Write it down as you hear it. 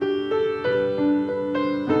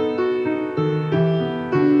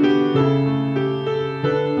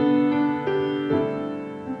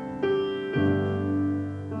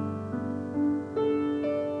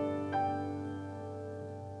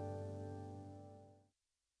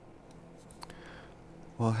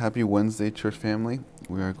Well, happy Wednesday, church family.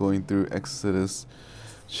 We are going through Exodus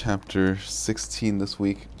chapter 16 this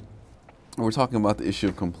week. And we're talking about the issue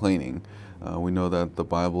of complaining. We know that the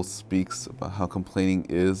Bible speaks about how complaining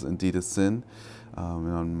is indeed a sin.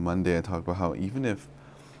 And on Monday, I talked about how even if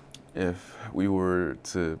we were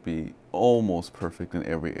to be almost perfect in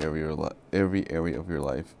every area of your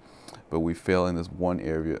life, but we fail in this one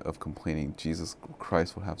area of complaining, Jesus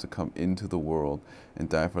Christ will have to come into the world and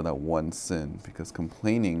die for that one sin, because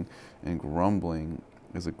complaining and grumbling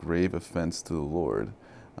is a grave offense to the Lord.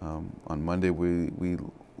 On Monday, we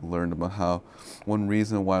learned about how one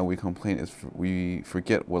reason why we complain is we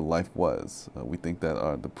forget what life was. We think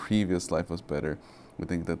that the previous life was better. We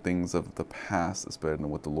think that things of the past is better than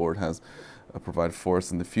what the Lord has provided for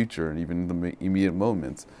us in the future, and even in the immediate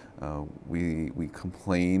moments. We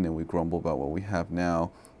complain and we grumble about what we have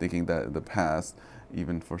now, thinking that in the past,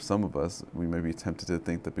 even for some of us, we may be tempted to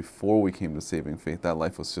think that before we came to saving faith, that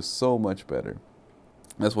life was just so much better.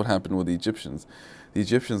 That's what happened with the Egyptians. The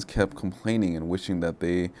Egyptians kept complaining and wishing that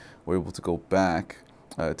they were able to go back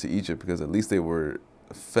to Egypt, because at least they were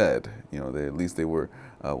fed. At least they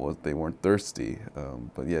weren't thirsty.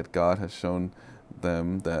 But yet God has shown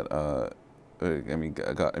them that.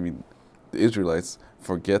 The Israelites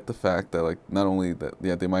forget the fact that, like, not only that,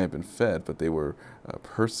 yeah, they might have been fed, but they were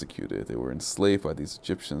persecuted. They were enslaved by these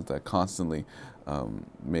Egyptians that constantly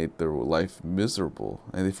made their life miserable,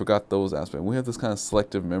 and they forgot those aspects. We have this kind of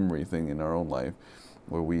selective memory thing in our own life,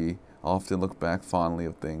 where we often look back fondly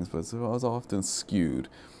of things, but it's often skewed,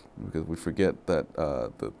 because we forget that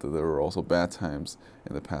there were also bad times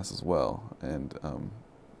in the past as well, and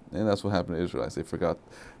that's what happened to Israelites. They forgot,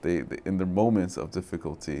 they in their moments of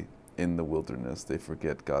difficulty in the wilderness, they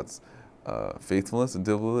forget God's faithfulness in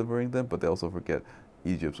delivering them, but they also forget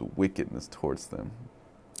Egypt's wickedness towards them.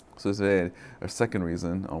 So today, our second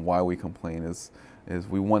reason on why we complain is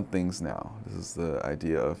we want things now. This is the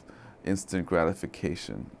idea of instant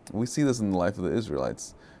gratification. We see this in the life of the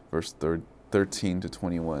Israelites. Verse 13 to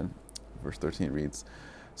 21. Verse 13 reads,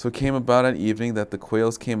 "So it came about at evening that the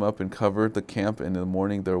quails came up and covered the camp, and in the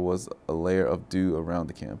morning there was a layer of dew around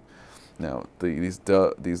the camp." Now, these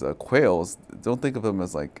quails, don't think of them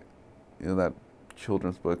as like, that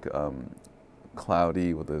children's book,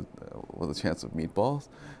 Cloudy with a chance of meatballs.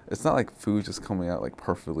 It's not like food just coming out like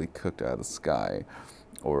perfectly cooked out of the sky,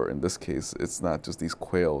 or in this case, it's not just these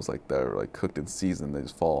quails like that are like cooked in season. They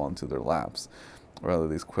just fall onto their laps. Rather,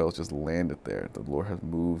 these quails just landed there. The Lord has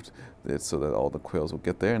moved it so that all the quails will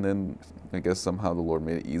get there, and then I guess somehow the Lord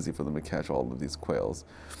made it easy for them to catch all of these quails.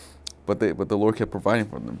 But the Lord kept providing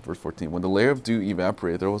for them. Verse 14, "When the layer of dew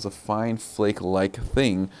evaporated, there was a fine flake-like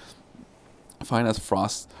thing, fine as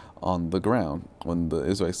frost on the ground. When the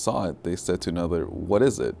Israelites saw it, they said to another, 'What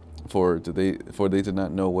is it?' For they did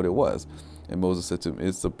not know what it was. And Moses said to him,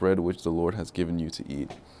 'It's the bread which the Lord has given you to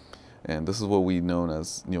eat.'" And this is what we know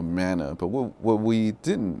as manna. But what we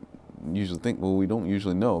didn't usually think, what we don't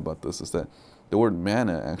usually know about this, is that the word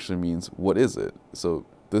manna actually means "what is it?" So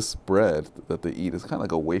this bread that they eat is kind of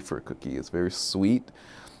like a wafer cookie. It's very sweet,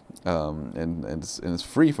 and it's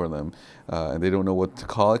free for them, and they don't know what to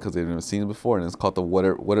call it because they've never seen it before. And it's called the what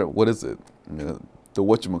is it? The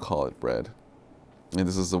whatchamacallit bread. And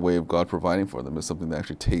this is a way of God providing for them. It's something that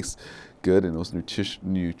actually tastes good and was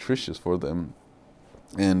nutritious for them,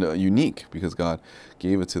 and unique, because God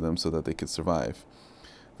gave it to them so that they could survive.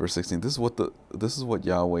 Verse 16. This is what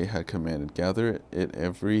Yahweh had commanded: gather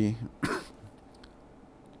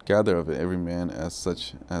of it every man as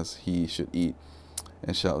such as he should eat,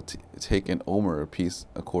 and shall take an omer apiece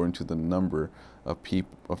according to the number of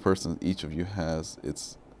persons each of you has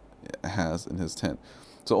in his tent.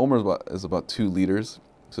 So omer is about 2 liters.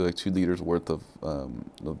 So like 2 liters worth of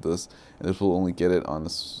this, and this will only get it on a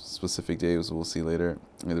specific day, as we'll see later.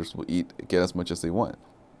 And others will get as much as they want.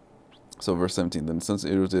 So verse 17, then some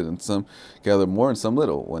Israel did, and some gathered more, and some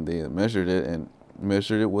little. When they measured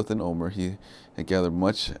it with an omer, he had gathered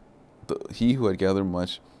much. He who had gathered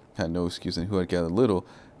much had no excuse, and who had gathered little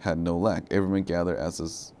had no lack. Every man gathered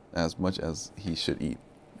as much as he should eat.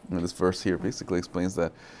 And this verse here basically explains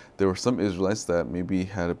that there were some Israelites that maybe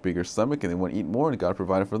had a bigger stomach and they want to eat more, and God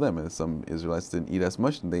provided for them. And some Israelites didn't eat as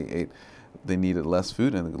much, and they needed less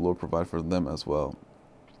food, and the Lord provided for them as well.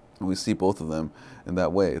 And we see both of them in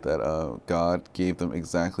that way, that God gave them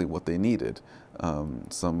exactly what they needed.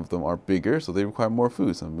 Some of them are bigger, so they require more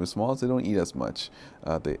food. Some of them are small, so they don't eat as much.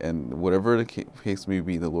 And whatever the case may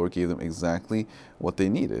be, the Lord gave them exactly what they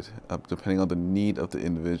needed, depending on the need of the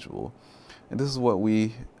individual. And this is what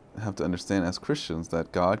we have to understand as Christians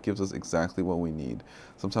that God gives us exactly what we need.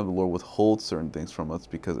 Sometimes the Lord withholds certain things from us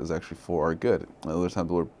because it's actually for our good. Other times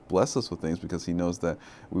the Lord blesses us with things because He knows that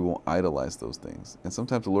we won't idolize those things. And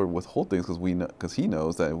sometimes the Lord withholds things because He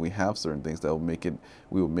knows that if we have certain things that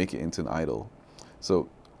we will make it into an idol. So,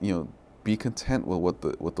 be content with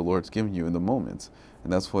what the Lord's given you in the moment.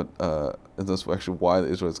 And that's actually why the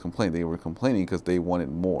Israelites complained. They were complaining because they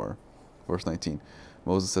wanted more. Verse 19,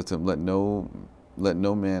 Moses said to him, let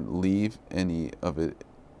no man leave any of it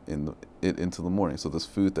into the morning. So this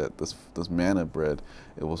food, this manna bread,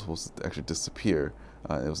 it was supposed to actually disappear.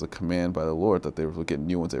 It was a command by the Lord that they would get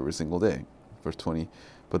new ones every single day. Verse 20,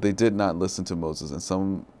 but they did not listen to Moses, and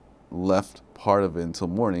some left part of it until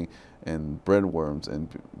morning, and bred worms and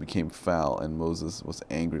became foul, and Moses was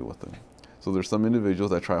angry with them. So there's some individuals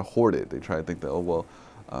that try to hoard it. They try to think that,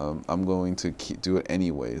 I'm going to do it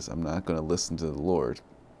anyways. I'm not going to listen to the Lord,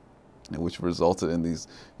 which resulted in these,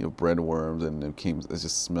 bread worms, and it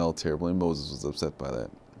just smelled terrible. And Moses was upset by that.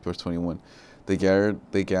 Verse 21, they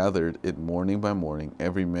gathered it morning by morning,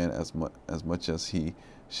 every man as much as he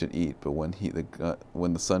should eat. But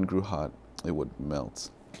when the sun grew hot, it would melt.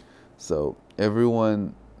 So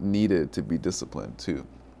everyone needed to be disciplined too.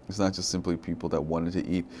 It's not just simply people that wanted to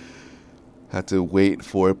eat had to wait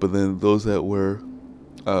for it, but then those that were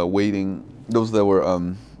waiting, those that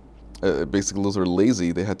were basically those who are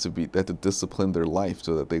lazy, they had to discipline their life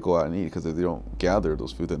so that they go out and eat, because if they don't gather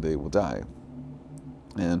those food, then they will die.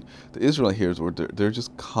 And the Israelites here, they're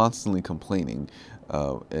just constantly complaining,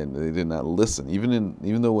 and they did not listen.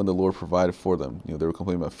 Even though when the Lord provided for them, they were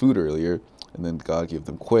complaining about food earlier, and then God gave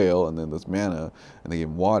them quail, and then this manna, and they gave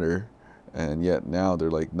them water, and yet now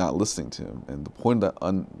they're like not listening to Him. And the point of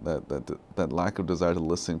that lack of desire to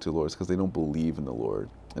listen to the Lord is because they don't believe in the Lord.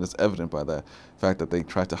 And it's evident by the fact that they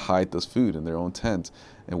tried to hide this food in their own tent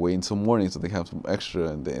and wait until morning so they have some extra,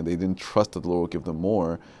 and they didn't trust that the Lord would give them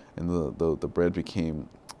more, and the bread became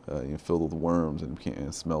filled with worms and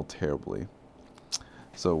it smelled terribly.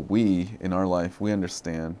 So we, in our life, we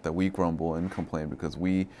understand that we grumble and complain because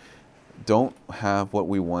we don't have what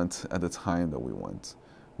we want at the time that we want.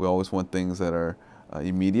 We always want things that are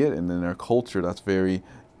immediate, and in our culture, that's very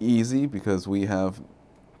easy because we have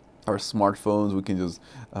our smartphones. We can just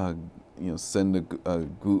send a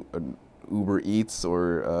Uber Eats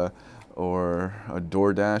or a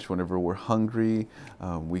DoorDash whenever we're hungry.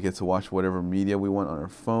 We get to watch whatever media we want on our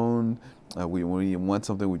phone. When we want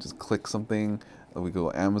something, we just click something. We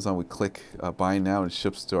go to Amazon, we click buy now, and it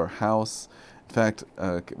ships to our house. In fact,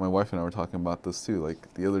 my wife and I were talking about this too.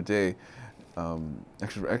 Like the other day,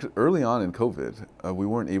 actually early on in COVID, we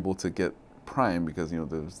weren't able to get Prime because there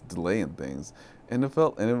was delay in things, and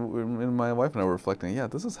my wife and I were reflecting. Yeah,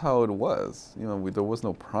 this is how it was. There was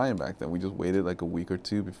no Prime back then. We just waited like a week or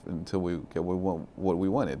two until we get what we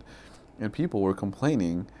wanted, and people were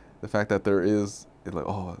complaining the fact that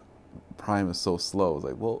Prime is so slow. It's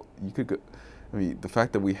like, well, you could go. The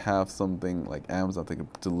fact that we have something like Amazon that can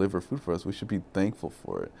deliver food for us, we should be thankful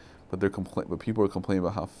for it. But people are complaining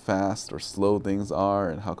about how fast or slow things are,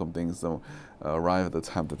 and how come things don't arrive at the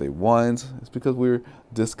time that they want. It's because we're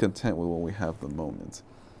discontent with what we have at the moment.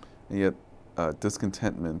 And yet,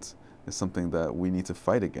 discontentment is something that we need to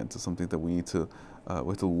fight against. It's something that we have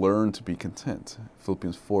to learn to be content.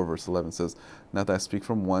 Philippians 4 verse 11 says, "Not that I speak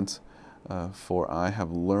from want, for I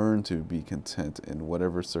have learned to be content in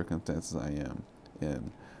whatever circumstances I am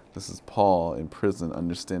in." This is Paul in prison,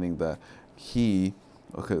 understanding that he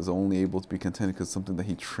is only able to be content because it's something that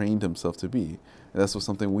he trained himself to be. And that's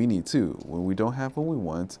something we need too. When we don't have what we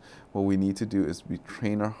want, what we need to do is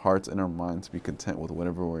train our hearts and our minds to be content with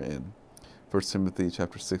whatever we're in. 1 Timothy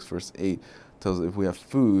chapter 6 verse 8 tells us, if we have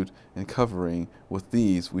food and covering, with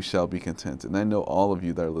these we shall be content. And I know all of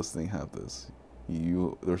you that are listening have this.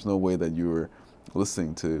 There's no way that you're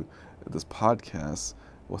listening to this podcast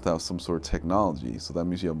without some sort of technology. So that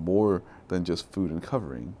means you have more than just food and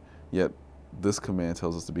covering. Yet this command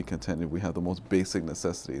tells us to be content if we have the most basic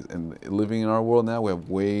necessities. And living in our world now, we have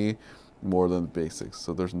way more than the basics.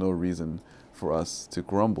 So there's no reason for us to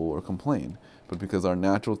grumble or complain. But because our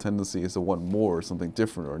natural tendency is to want more, or something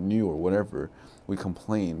different or new or whatever, we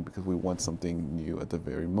complain because we want something new at the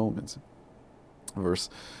very moment.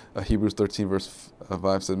 Hebrews 13 verse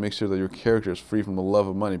 5 says, "Make sure that your character is free from the love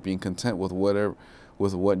of money, being content with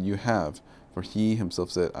what you have. For He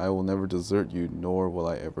Himself said, I will never desert you, nor will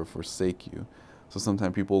I ever forsake you." So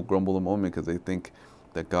sometimes people grumble a moment because they think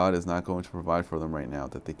that God is not going to provide for them right now,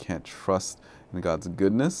 that they can't trust in God's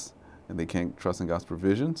goodness, and they can't trust in God's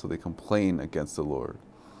provision, so they complain against the Lord.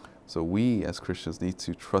 So we as Christians need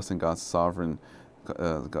to trust in God's sovereign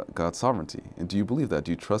God's sovereignty? And do you believe that?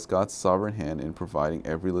 Do you trust God's sovereign hand in providing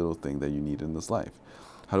every little thing that you need in this life?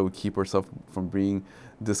 How do we keep ourselves from being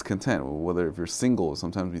discontent? Whether if you're single,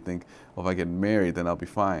 sometimes we think, oh, if I get married, then I'll be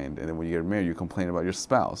fine. And then when you get married, you complain about your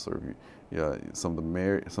spouse. Or some of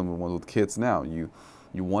the ones with kids now, you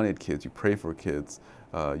wanted kids, you pray for kids,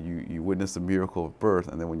 you witness the miracle of birth,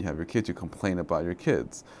 and then when you have your kids, you complain about your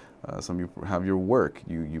kids. Some of you have your work.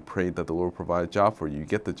 You pray that the Lord will provide a job for you. You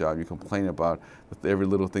get the job. You complain about every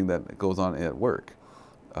little thing that goes on at work,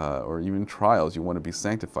 or even trials. You want to be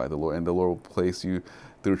sanctified. The Lord will place you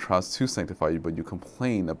through trials to sanctify you, but you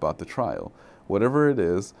complain about the trial. Whatever it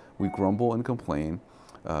is, we grumble and complain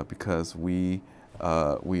because we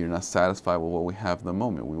are not satisfied with what we have in the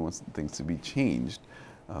moment. We want things to be changed.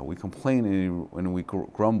 We complain and we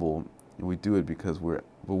grumble, and we do it because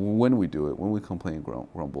when we complain and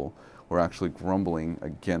grumble, we're actually grumbling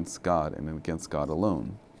against God and against God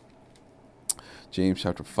alone. James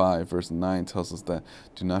chapter 5, verse 9 tells us that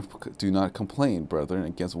do not complain, brethren,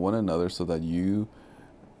 against one another, so that you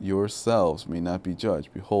yourselves may not be judged.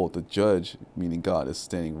 Behold, the judge, meaning God, is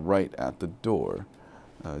standing right at the door.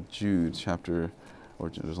 Jude chapter, or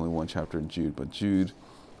there's only one chapter in Jude, but Jude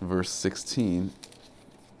verse 16,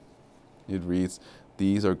 it reads,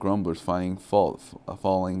 these are grumblers, finding fault,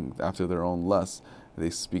 falling after their own lusts. They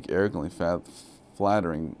speak arrogantly,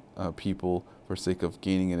 flattering people for sake of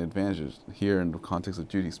gaining an advantage. Here in the context of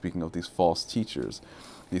Jude, he's speaking of these false teachers.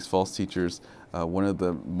 These false teachers, one of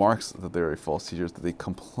the marks that they're a false teacher is that they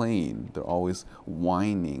complain. They're always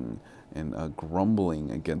whining and grumbling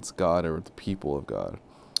against God or the people of God.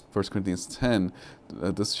 1 Corinthians 10,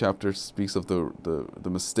 this chapter speaks of the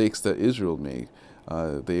mistakes that Israel made.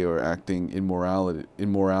 They are acting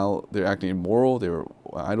they're acting immoral, they were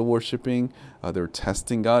idol worshipping, they were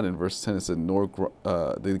testing God. In verse 10 it said,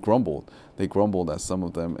 they grumbled as some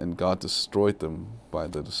of them, and God destroyed them by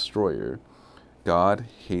the destroyer. God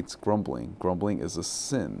hates grumbling. Grumbling is a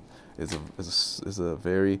sin. Is a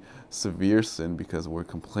very severe sin because we're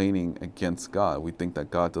complaining against God. We think that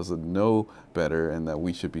God doesn't know better and that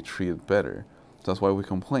we should be treated better. So that's why we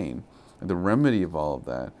complain. And the remedy of all of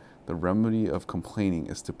that, the remedy of complaining,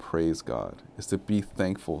 is to praise God, is to be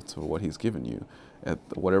thankful to what He's given you. At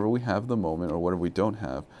whatever we have at the moment or whatever we don't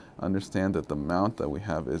have, understand that the amount that we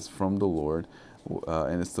have is from the Lord,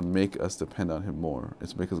 and it's to make us depend on Him more.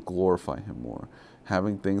 It's to make us glorify Him more.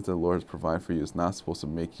 Having things that the Lord has provided for you is not supposed to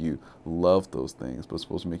make you love those things, but it's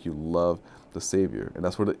supposed to make you love the Savior. And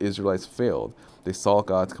that's where the Israelites failed. They saw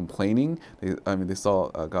God's complaining. They saw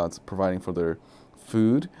God's providing for their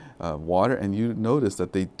food, water, and you notice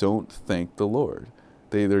that they don't thank the Lord.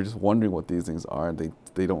 They're just wondering what these things are, and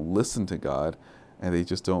they don't listen to God, and they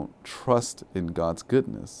just don't trust in God's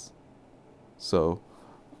goodness. So,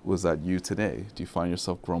 was that you today? Do you find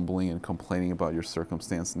yourself grumbling and complaining about your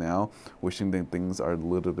circumstance now, wishing that things are a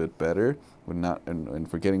little bit better, and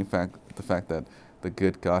forgetting the fact that the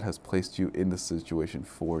good God has placed you in the situation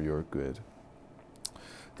for your good?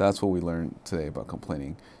 That's what we learned today about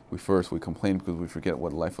complaining. We complain because we forget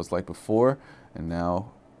what life was like before, and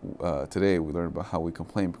now today we learned about how we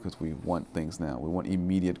complain because we want things now. We want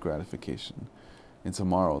immediate gratification. And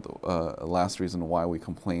tomorrow, the last reason why we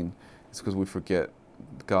complain is because we forget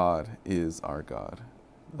God is our God.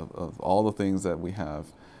 Of all the things that we have,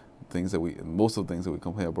 most of the things that we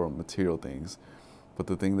complain about are material things, but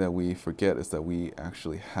the thing that we forget is that we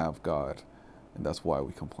actually have God, and that's why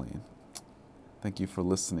we complain. Thank you for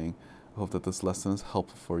listening. I hope that this lesson is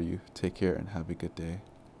helpful for you. Take care and have a good day.